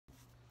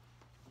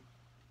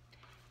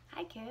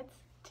Hi kids!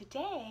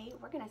 Today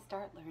we're going to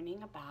start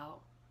learning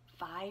about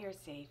fire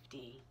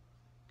safety.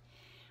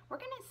 We're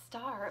going to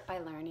start by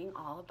learning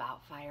all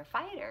about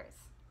firefighters.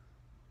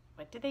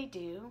 What do they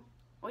do?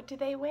 What do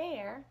they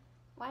wear?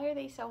 Why are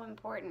they so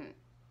important?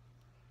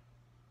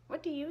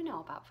 What do you know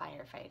about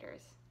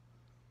firefighters?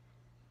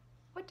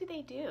 What do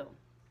they do?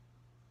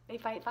 They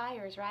fight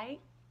fires,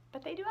 right?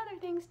 But they do other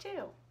things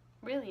too,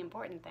 really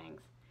important things.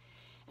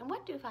 And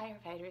what do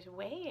firefighters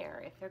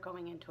wear if they're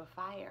going into a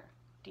fire?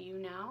 Do you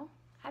know?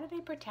 How do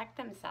they protect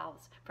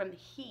themselves from the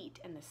heat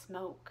and the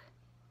smoke?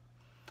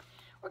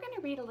 We're going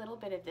to read a little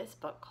bit of this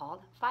book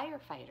called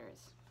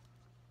Firefighters.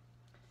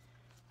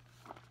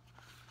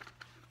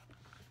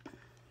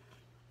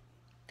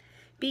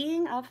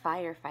 Being a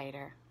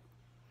firefighter.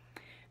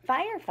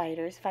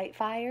 Firefighters fight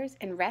fires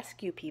and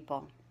rescue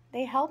people.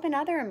 They help in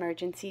other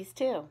emergencies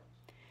too.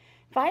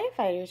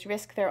 Firefighters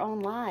risk their own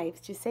lives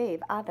to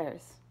save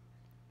others.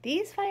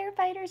 These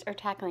firefighters are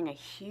tackling a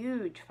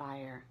huge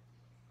fire.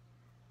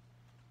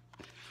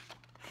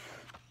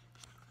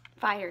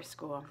 Fire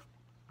school.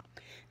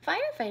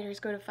 Firefighters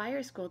go to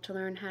fire school to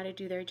learn how to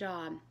do their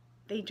job.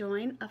 They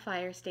join a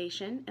fire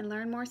station and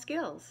learn more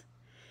skills.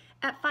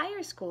 At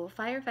fire school,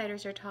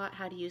 firefighters are taught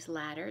how to use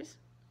ladders.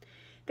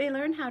 They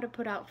learn how to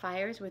put out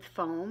fires with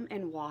foam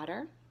and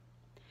water.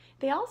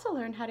 They also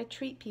learn how to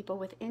treat people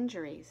with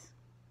injuries.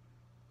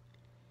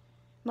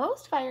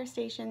 Most fire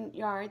station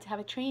yards have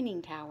a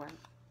training tower.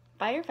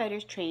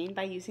 Firefighters train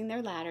by using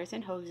their ladders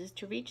and hoses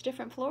to reach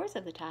different floors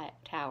of the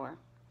tower.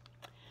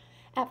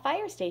 At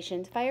fire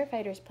stations,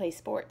 firefighters play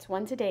sports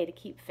once a day to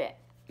keep fit.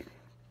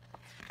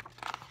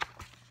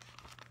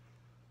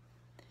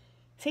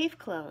 Safe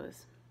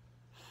clothes.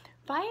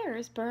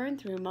 Fires burn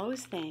through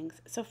most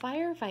things, so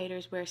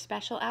firefighters wear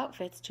special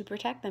outfits to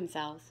protect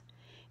themselves.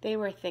 They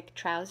wear thick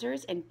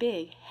trousers and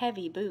big,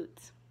 heavy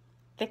boots.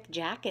 Thick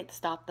jackets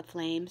stop the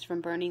flames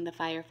from burning the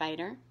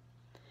firefighter.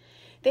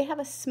 They have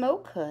a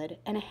smoke hood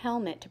and a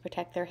helmet to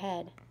protect their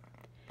head.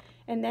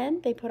 And then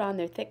they put on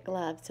their thick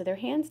gloves so their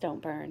hands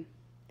don't burn.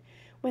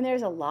 When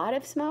there's a lot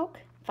of smoke,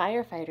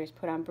 firefighters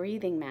put on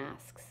breathing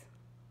masks.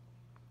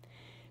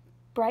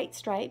 Bright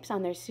stripes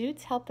on their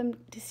suits help them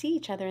to see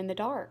each other in the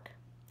dark.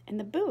 And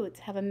the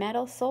boots have a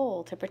metal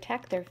sole to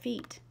protect their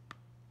feet.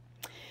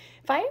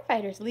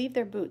 Firefighters leave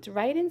their boots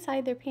right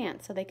inside their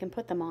pants so they can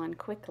put them on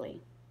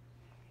quickly.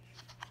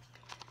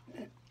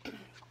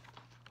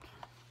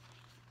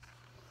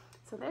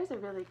 So there's a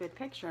really good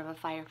picture of a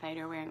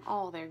firefighter wearing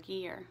all their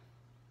gear.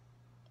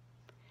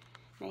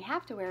 They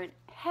have to wear a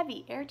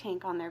heavy air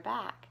tank on their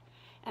back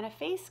and a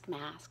face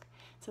mask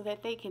so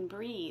that they can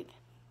breathe.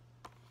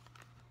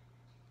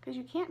 Because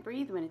you can't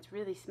breathe when it's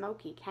really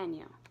smoky, can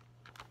you?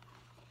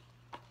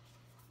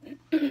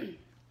 We're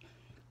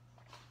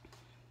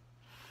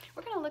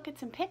going to look at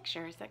some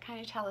pictures that kind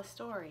of tell a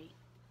story.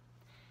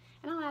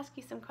 And I'll ask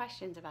you some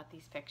questions about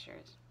these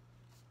pictures.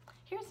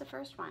 Here's the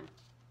first one.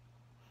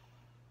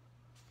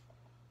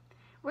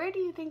 Where do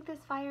you think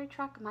this fire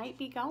truck might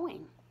be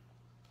going?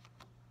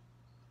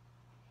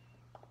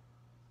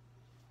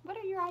 What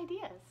are your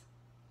ideas?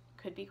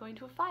 Could be going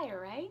to a fire,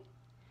 right?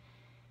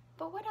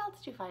 But what else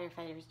do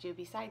firefighters do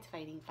besides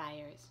fighting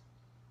fires?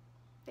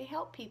 They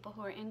help people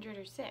who are injured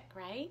or sick,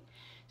 right?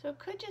 So it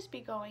could just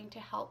be going to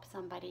help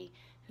somebody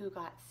who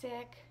got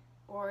sick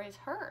or is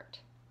hurt.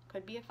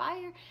 Could be a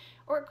fire,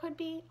 or it could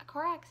be a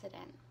car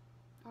accident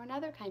or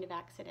another kind of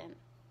accident.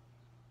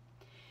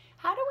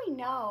 How do we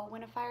know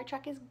when a fire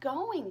truck is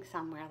going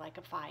somewhere like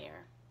a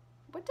fire?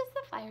 What does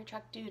the fire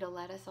truck do to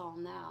let us all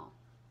know?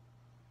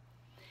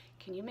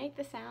 Can you make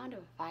the sound of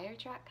a fire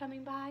truck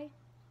coming by?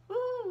 Woo,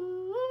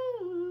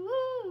 woo,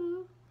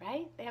 woo,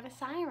 right? They have a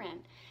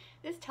siren.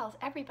 This tells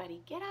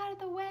everybody, get out of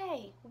the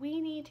way.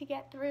 We need to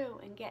get through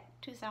and get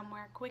to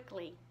somewhere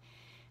quickly.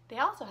 They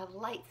also have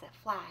lights that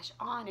flash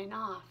on and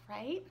off,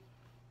 right?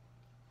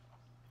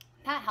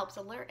 That helps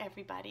alert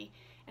everybody,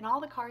 and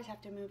all the cars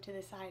have to move to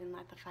the side and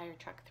let the fire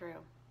truck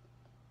through.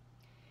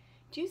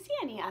 Do you see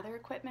any other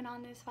equipment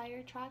on this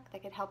fire truck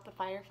that could help the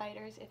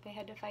firefighters if they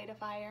had to fight a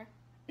fire?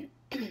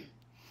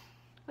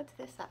 What's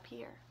this up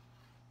here?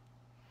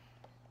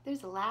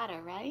 There's a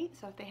ladder, right?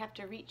 So if they have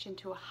to reach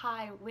into a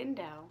high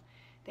window,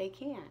 they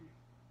can.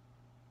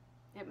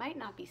 It might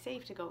not be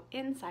safe to go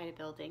inside a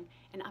building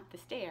and up the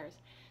stairs,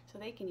 so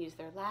they can use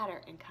their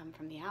ladder and come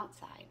from the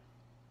outside.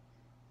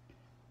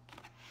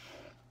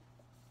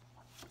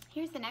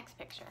 Here's the next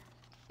picture.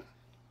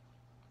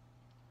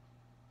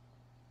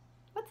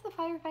 What's the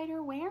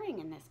firefighter wearing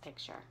in this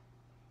picture?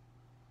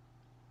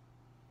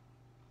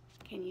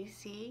 Can you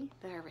see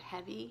their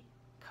heavy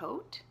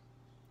coat,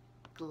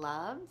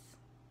 gloves,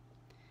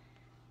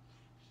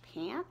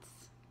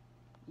 pants,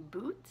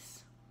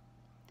 boots,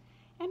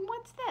 and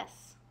what's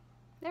this?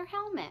 Their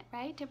helmet,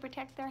 right, to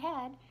protect their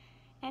head.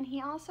 And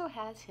he also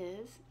has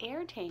his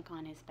air tank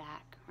on his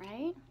back,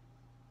 right?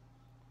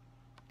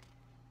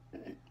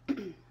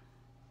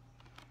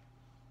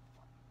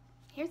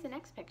 Here's the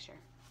next picture.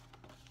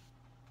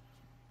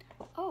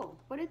 Oh,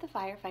 what did the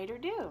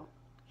firefighter do?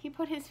 He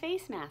put his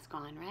face mask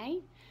on,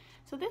 right?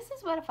 So this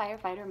is what a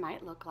firefighter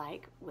might look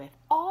like with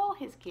all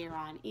his gear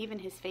on, even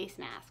his face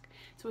mask.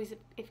 So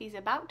if he's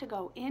about to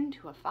go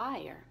into a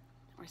fire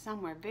or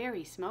somewhere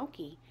very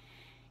smoky,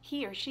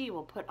 he or she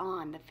will put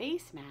on the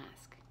face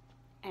mask,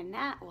 and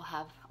that will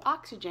have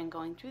oxygen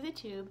going through the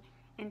tube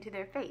into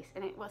their face,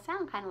 and it will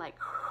sound kind of like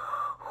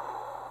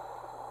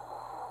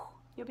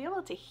you'll be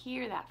able to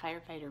hear that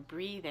firefighter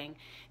breathing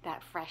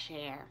that fresh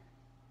air.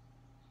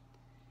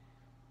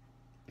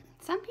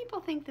 Some people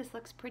think this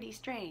looks pretty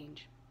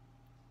strange,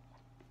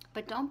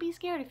 but don't be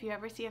scared if you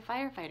ever see a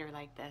firefighter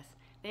like this.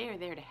 They are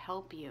there to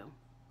help you.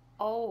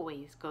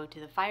 Always go to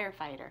the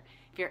firefighter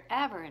if you're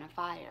ever in a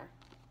fire.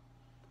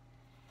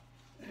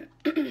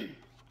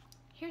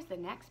 Here's the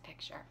next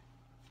picture.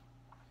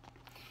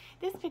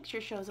 This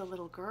picture shows a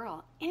little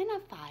girl in a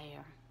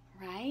fire,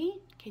 right?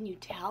 Can you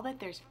tell that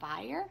there's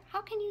fire?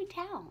 How can you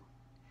tell?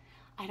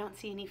 I don't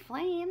see any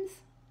flames.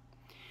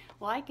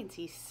 Well, I can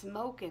see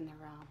smoke in the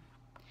room.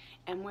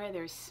 And where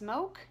there's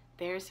smoke,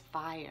 there's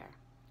fire,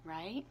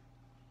 right?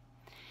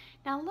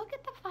 Now look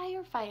at the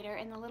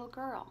firefighter and the little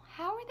girl.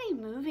 How are they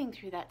moving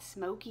through that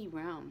smoky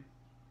room?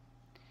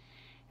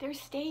 They're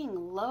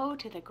staying low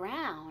to the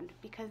ground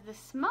because the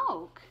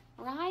smoke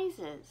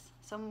rises.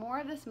 So more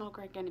of the smoke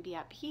are going to be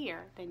up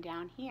here than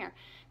down here.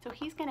 So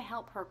he's going to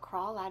help her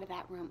crawl out of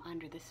that room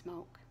under the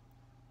smoke.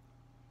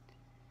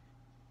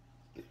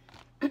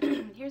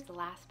 Here's the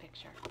last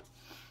picture.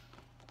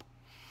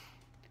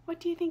 What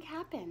do you think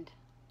happened?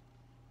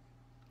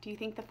 Do you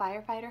think the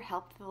firefighter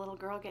helped the little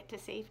girl get to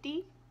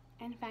safety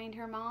and find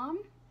her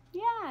mom?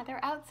 Yeah,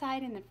 they're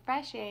outside in the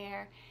fresh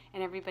air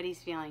and everybody's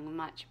feeling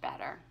much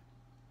better.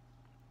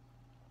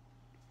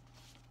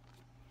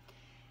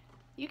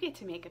 You get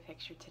to make a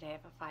picture today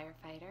of a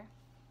firefighter.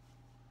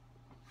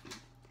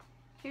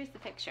 Here's the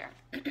picture.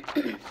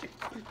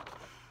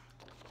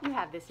 You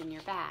have this in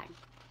your bag.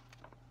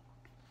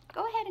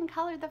 Go ahead and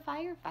color the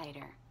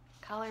firefighter.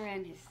 Color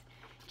in his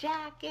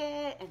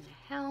jacket and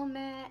the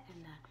helmet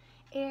and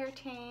the air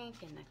tank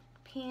and the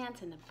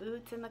pants and the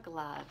boots and the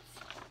gloves.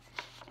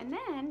 And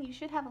then you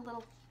should have a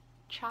little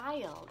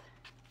child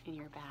in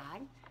your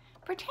bag.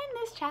 Pretend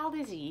this child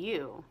is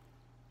you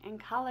and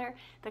color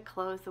the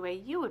clothes the way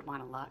you would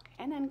want to look,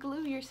 and then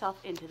glue yourself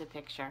into the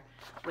picture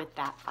with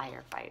that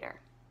firefighter.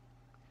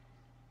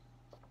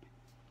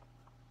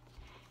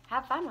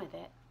 Have fun with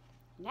it.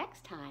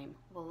 Next time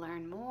we'll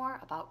learn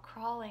more about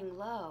crawling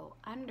low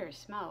under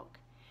smoke,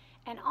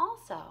 and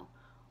also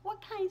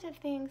what kinds of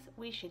things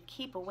we should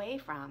keep away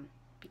from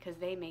because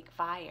they make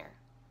fire.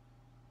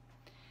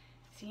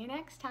 See you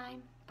next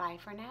time. Bye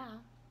for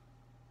now.